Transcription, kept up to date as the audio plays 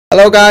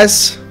Hello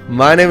guys,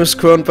 my name is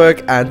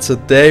Kronberg and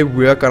today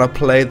we are gonna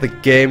play the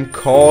game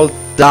called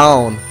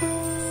Down.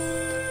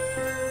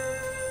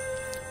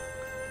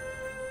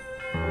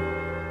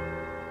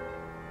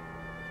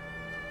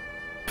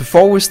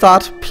 Before we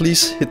start,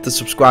 please hit the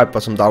subscribe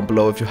button down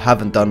below if you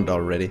haven't done it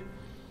already.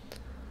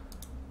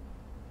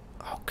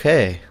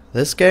 Okay,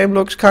 this game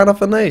looks kind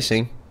of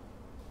amazing.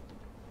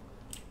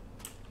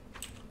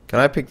 Can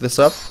I pick this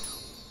up?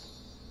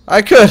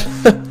 I could!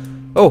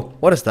 Oh,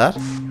 what is that?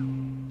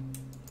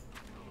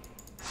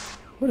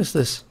 What is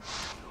this?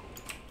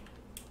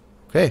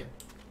 Okay.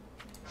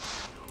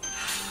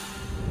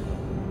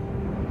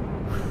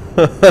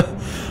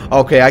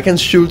 Okay, I can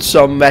shoot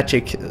some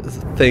magic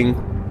thing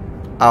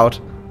out.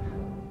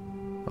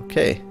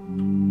 Okay.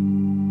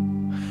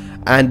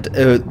 And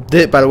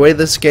by the way,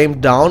 this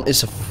game Down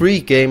is a free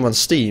game on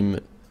Steam.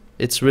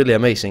 It's really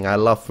amazing. I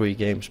love free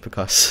games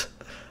because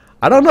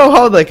I don't know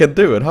how they can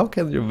do it. How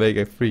can you make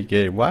a free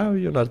game? Why are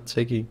you not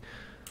taking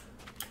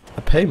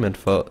a payment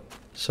for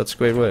such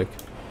great work?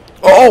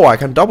 Oh, I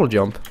can double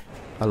jump.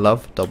 I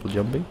love double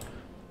jumping.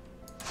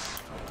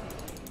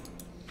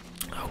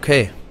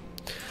 Okay.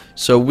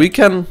 So we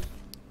can...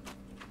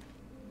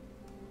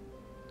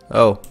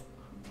 Oh.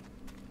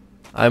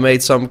 I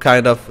made some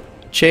kind of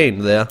chain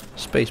there.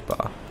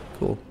 Spacebar.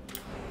 Cool.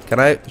 Can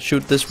I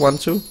shoot this one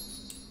too?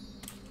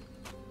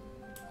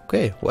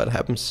 Okay, what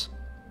happens?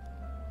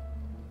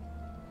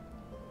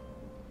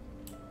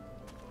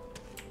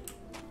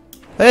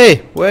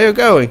 Hey, where are you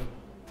going?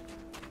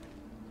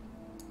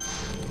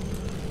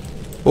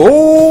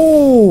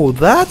 Oh,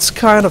 that's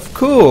kind of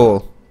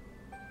cool.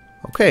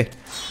 Okay,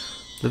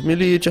 let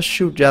me just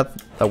shoot that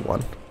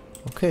one.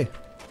 Okay.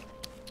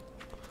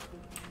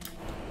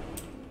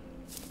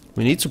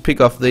 We need to pick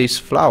off these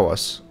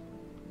flowers.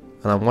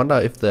 And I wonder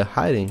if they're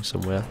hiding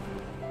somewhere.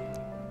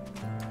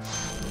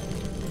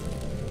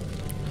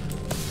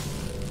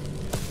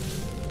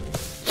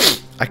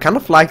 I kind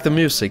of like the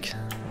music.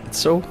 It's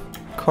so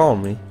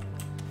calming.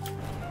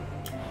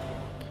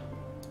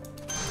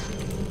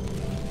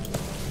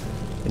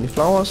 Any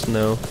flowers?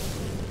 No.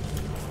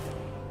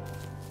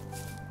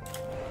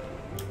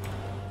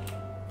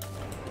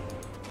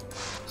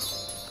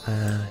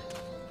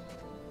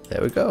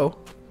 There we go.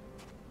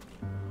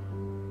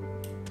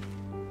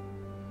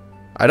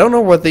 I don't know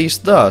what these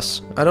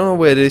does. I don't know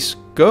where these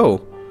go.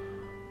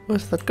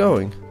 Where's that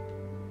going?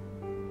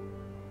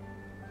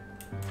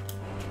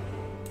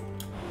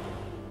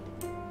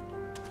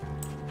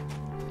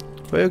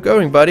 Where are you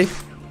going, buddy?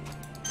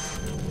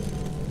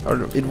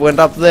 Or it went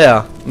up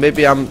there.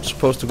 Maybe I'm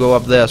supposed to go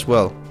up there as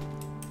well.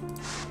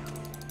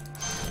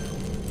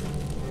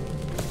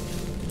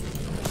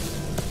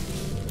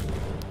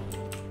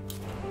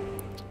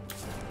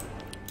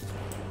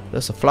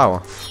 There's a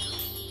flower.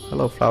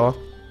 Hello, flower.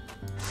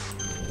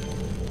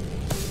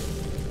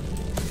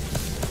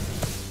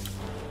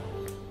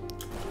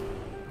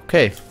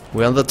 Okay,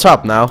 we're on the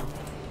top now.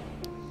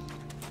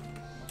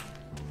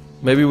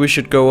 Maybe we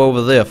should go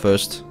over there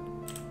first.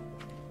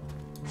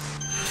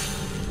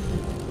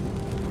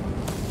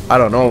 I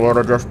don't know what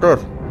I just did.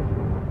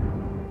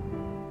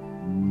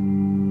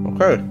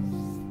 Okay.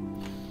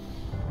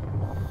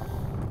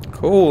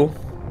 Cool.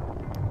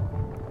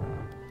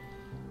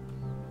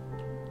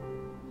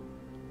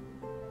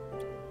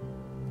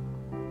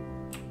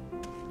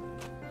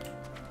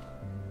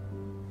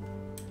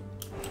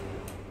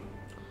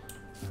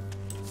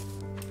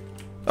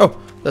 Oh,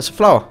 there's a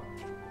flower.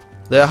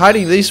 They're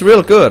hiding these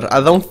real good.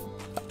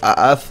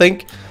 I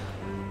think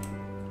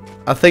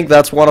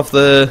that's one of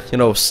the,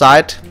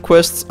 side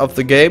quests of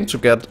the game to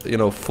get,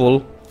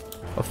 full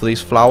of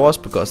these flowers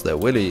because they're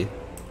really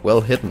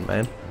well hidden,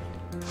 man.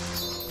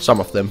 Some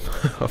of them,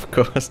 of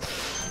course.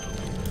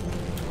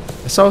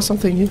 I saw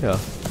something here.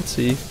 Let's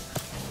see.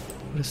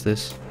 What is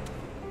this?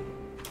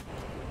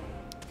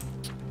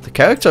 The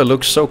character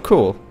looks so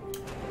cool.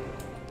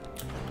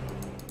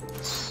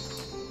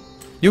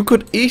 You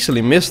could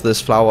easily miss this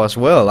flower as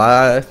well.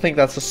 I think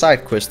that's a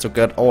side quest to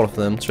get all of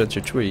them,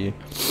 23.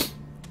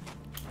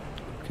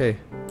 Okay.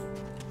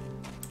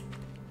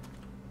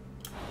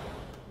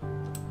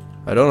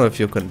 I don't know if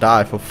you can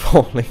die for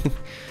falling.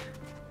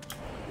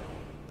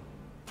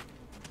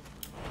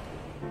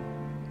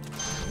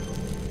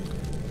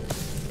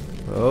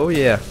 Oh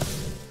yeah.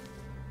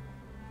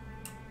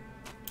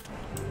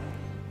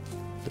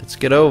 Let's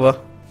get over.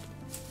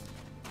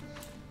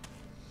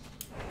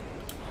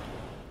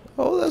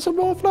 Oh, there's a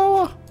more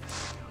flower.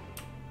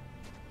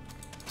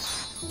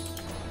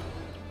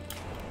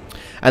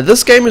 And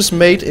this game is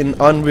made in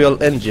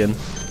Unreal Engine.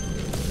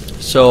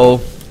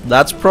 So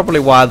that's probably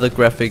why the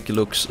graphic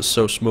looks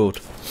so smooth.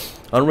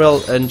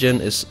 Unreal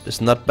Engine is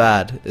not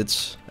bad.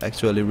 It's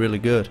actually really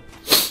good.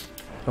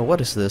 Oh,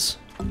 what is this?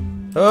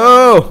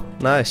 Oh,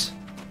 nice.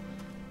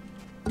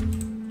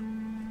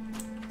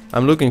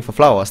 I'm looking for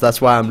flowers.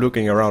 That's why I'm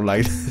looking around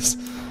like this.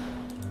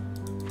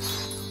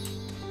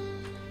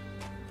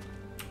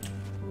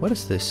 What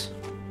is this?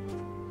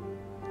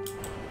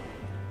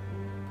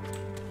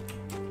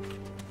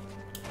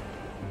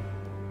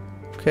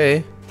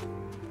 Okay.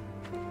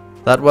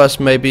 That was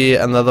maybe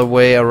another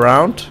way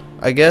around,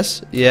 I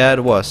guess. Yeah,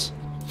 it was.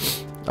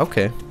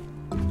 Okay.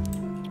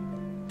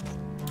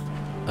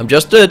 I'm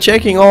just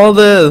checking all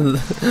the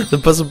the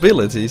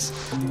possibilities.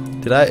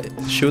 Did I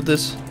shoot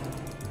this?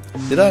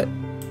 Did I?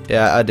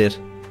 Yeah, I did.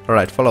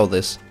 Alright, follow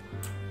this.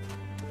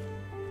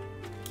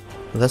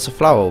 There's a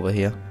flower over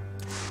here.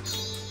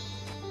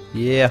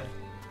 Yeah.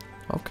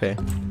 Okay.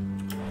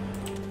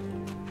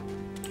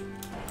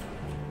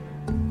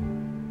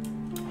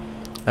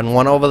 And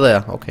one over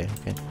there. Okay,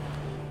 okay.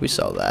 We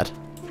saw that.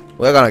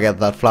 We're gonna get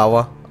that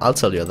flower. I'll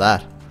tell you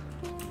that.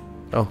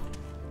 Oh.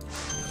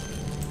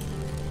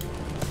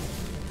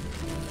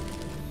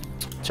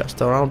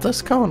 Just around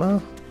this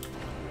corner.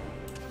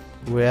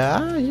 Where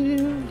are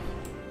you?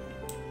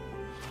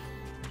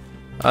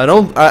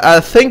 I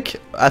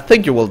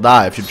think you will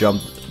die if you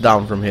jump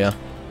down from here.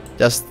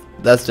 That's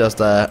just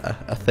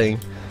a thing.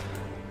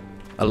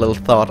 A little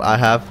thought I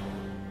have.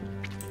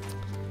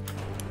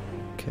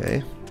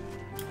 Okay.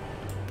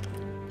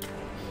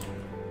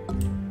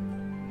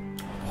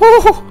 Woo!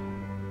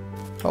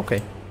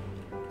 Okay.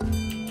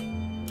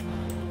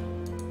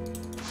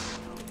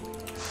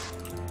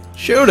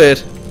 Shoot it!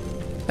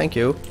 Thank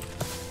you.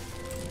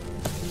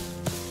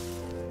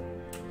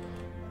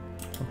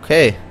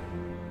 Okay.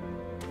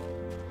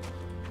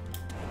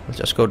 Let's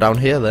just go down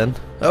here then.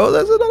 Oh,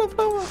 there's another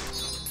flower.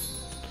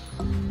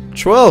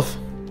 12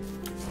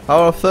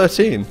 out of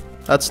 13.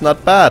 That's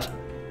not bad.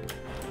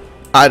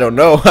 I don't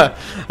know.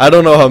 I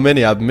don't know how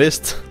many I've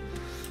missed.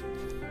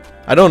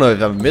 I don't know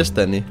if I've missed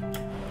any.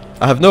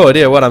 I have no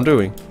idea what I'm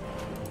doing.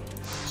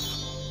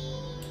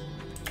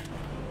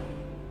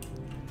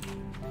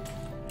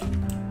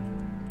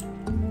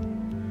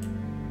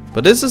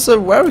 But this is a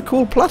very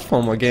cool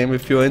platformer game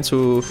if you're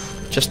into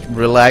just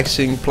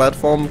relaxing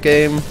platform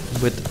game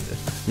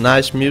with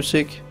nice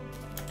music.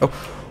 Oh,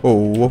 oh,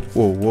 whoa,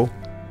 whoa, whoa.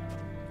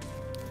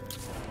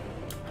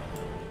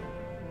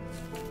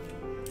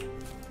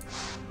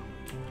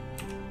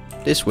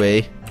 This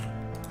way.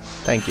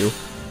 Thank you.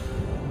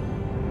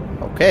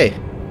 Okay.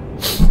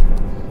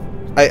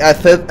 I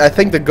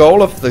think the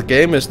goal of the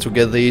game is to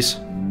get these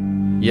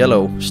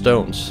yellow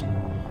stones.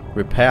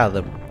 Repair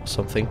them or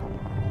something.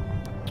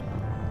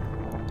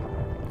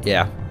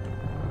 Yeah.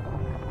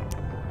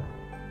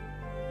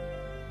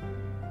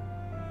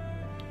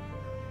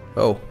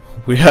 Oh,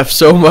 we have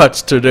so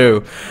much to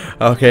do.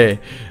 Okay.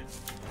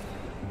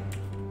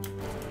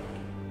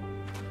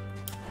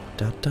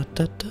 Da, da,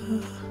 da,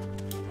 da.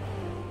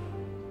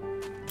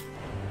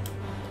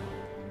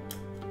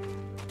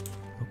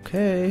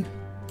 Okay.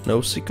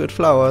 No secret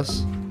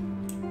flowers.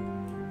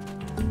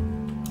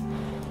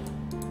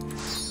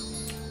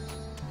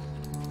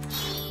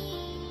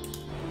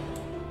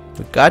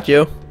 We got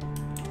you.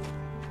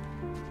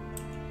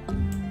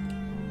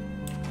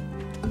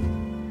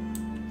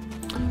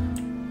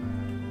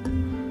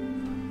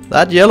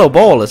 That yellow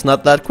ball is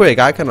not that quick.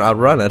 I can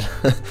outrun it.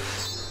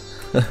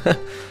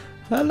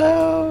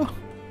 Hello.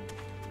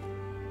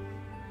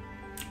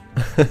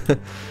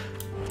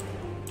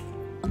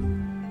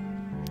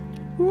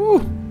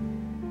 Woo.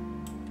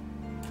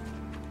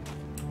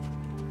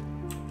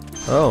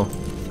 Oh,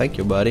 thank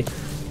you, buddy.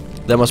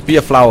 There must be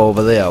a flower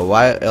over there.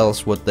 Why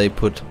else would they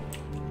put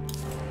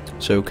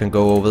so you can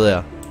go over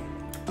there?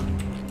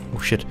 Oh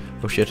shit!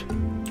 Oh shit!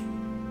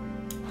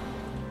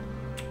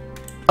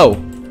 Oh.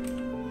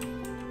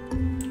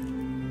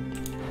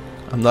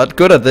 I'm not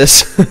good at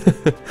this.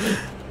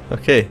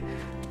 Okay.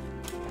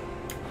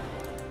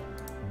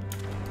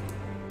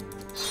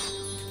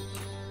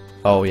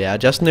 Oh yeah, I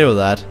just knew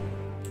that.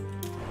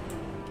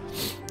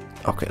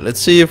 Okay, let's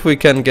see if we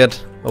can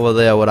get over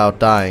there without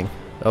dying.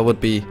 That would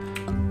be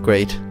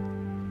great.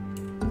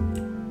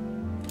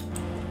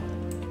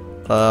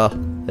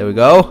 There we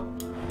go.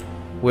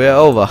 We're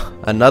over.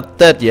 I'm not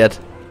dead yet.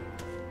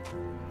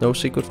 No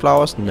secret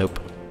flowers? Nope.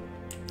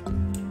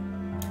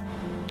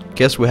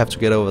 Guess we have to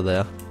get over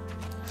there.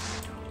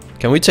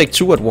 Can we take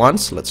two at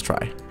once? Let's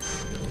try.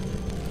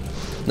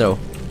 No,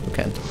 we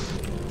can't.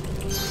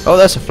 Oh,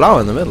 there's a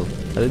flower in the middle.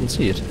 I didn't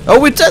see it. Oh,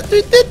 we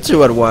did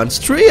two at once.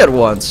 Three at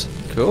once.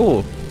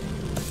 Cool.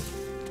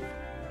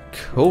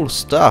 Cool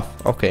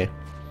stuff. Okay.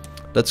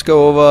 Let's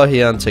go over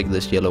here and take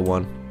this yellow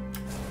one.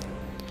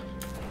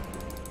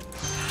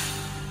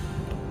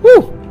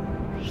 Woo!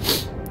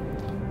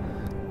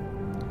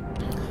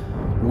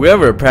 We're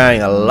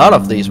repairing a lot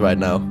of these right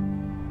now.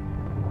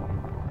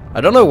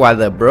 I don't know why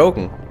they're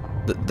broken.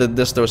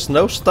 There's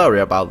no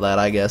story about that,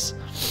 I guess.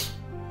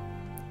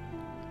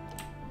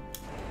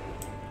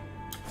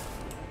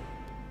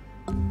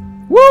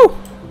 Woo!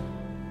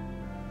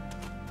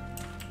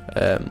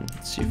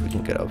 Let's see if we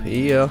can get up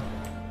here.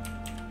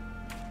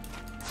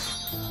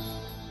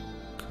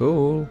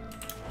 Cool.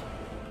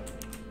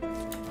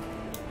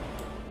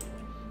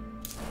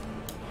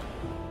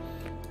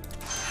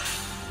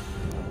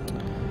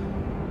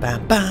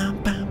 Bam,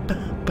 bam, bam,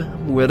 bam,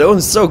 bam. We're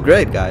doing so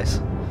great,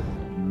 guys.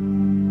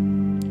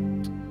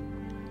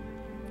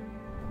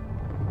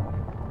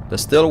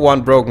 There's still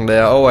one broken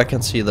there. Oh, I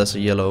can see there's a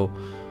yellow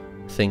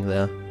thing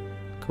there.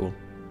 Cool.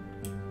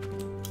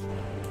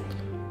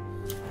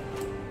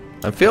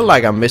 I feel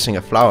like I'm missing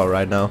a flower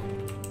right now.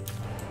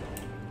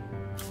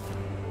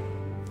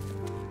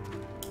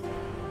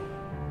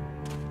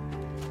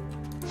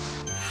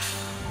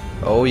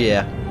 Oh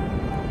yeah.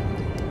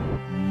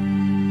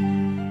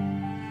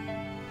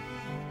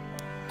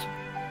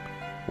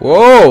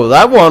 Whoa,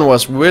 that one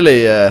was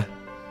really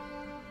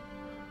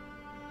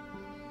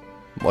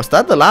was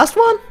that the last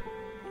one?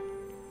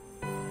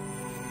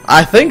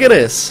 I think it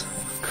is.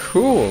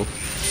 Cool.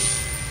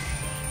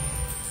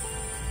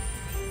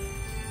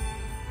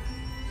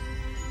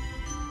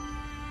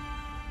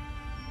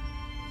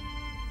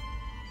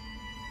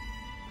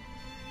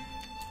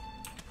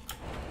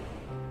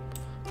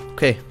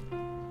 Okay.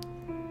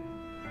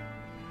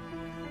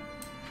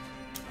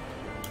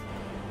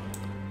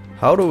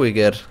 How do we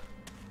get...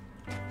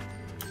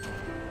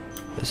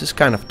 This is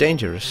kind of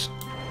dangerous.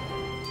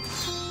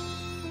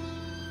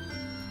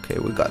 Okay,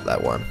 we got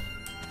that one.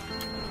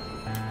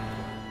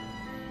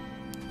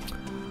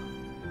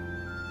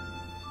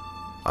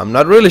 I'm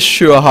not really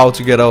sure how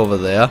to get over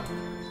there.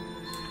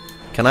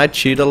 Can I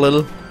cheat a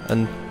little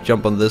and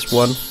jump on this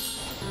one?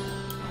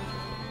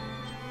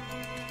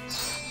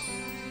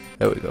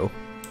 There we go.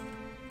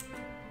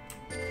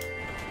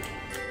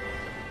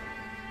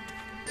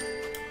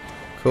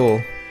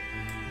 Cool.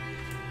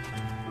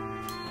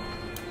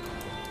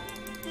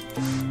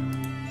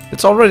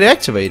 It's already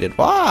activated.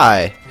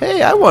 Why?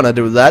 Hey, I wanna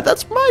do that.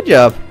 That's my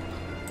job.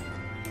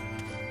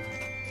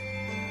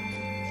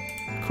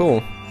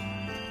 Cool.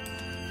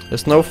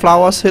 There's no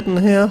flowers hidden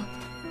here.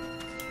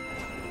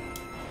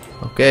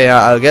 Okay,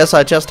 I guess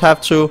I just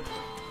have to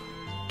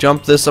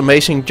jump this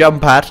amazing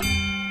jump pad.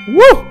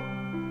 Woo!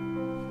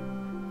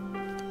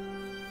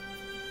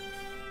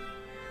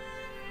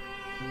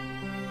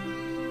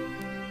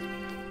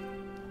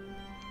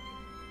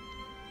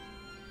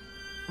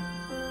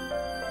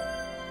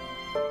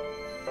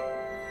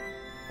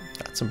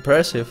 That's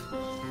impressive.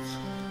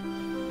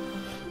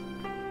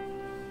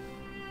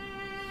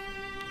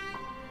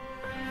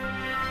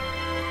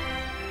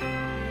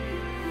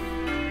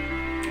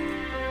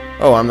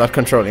 Oh, I'm not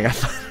controlling. I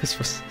thought this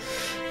was...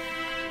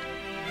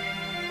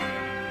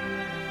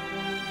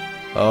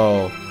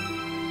 Oh.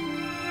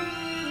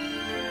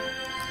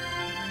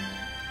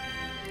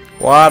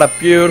 What a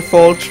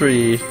beautiful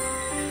tree.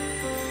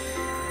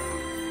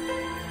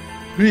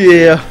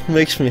 Yeah,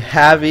 makes me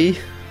happy.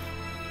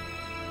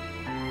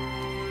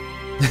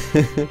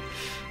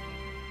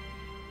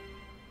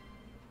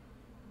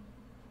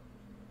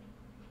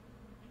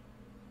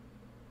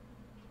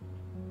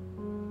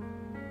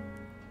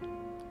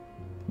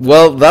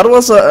 Well, that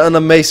was an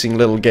amazing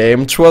little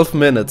game. 12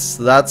 minutes.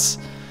 That's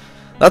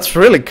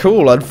really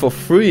cool and for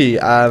free.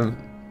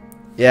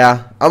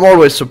 Yeah, I'm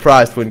always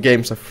surprised when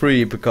games are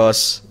free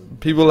because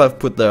people have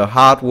put their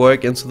hard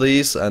work into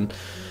these, and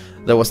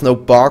there was no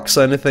bugs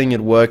or anything.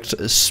 It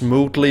worked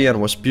smoothly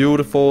and was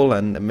beautiful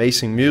and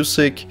amazing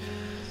music.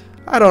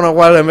 I don't know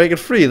why they make it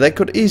free. They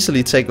could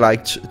easily take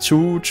like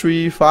 2,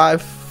 3,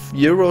 5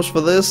 euros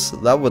for this.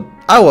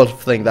 I would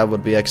think that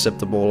would be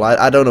acceptable.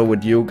 I don't know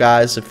with you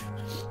guys,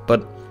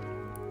 but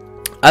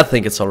I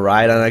think it's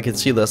alright, and I can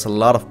see there's a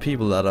lot of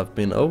people that have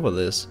been over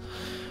this.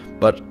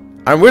 But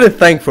I'm really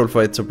thankful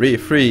for it to be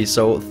free,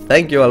 so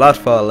thank you a lot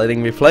for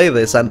letting me play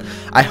this, and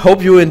I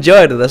hope you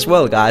enjoyed it as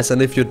well, guys.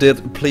 And if you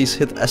did, please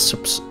hit a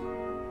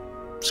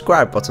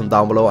subscribe button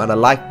down below and a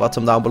like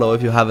button down below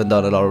if you haven't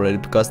done it already,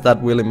 because that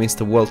really means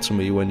the world to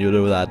me when you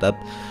do that.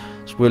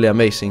 That's really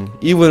amazing.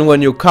 Even when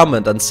you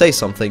comment and say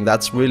something,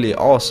 that's really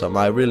awesome.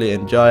 I really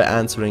enjoy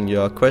answering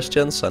your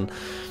questions and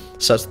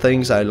such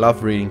things. I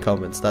love reading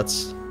comments.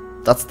 That's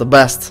the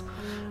best.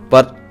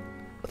 But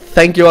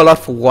thank you a lot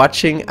for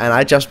watching, and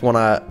I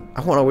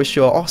wanna wish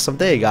you an awesome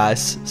day,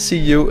 guys. See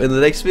you in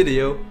the next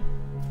video.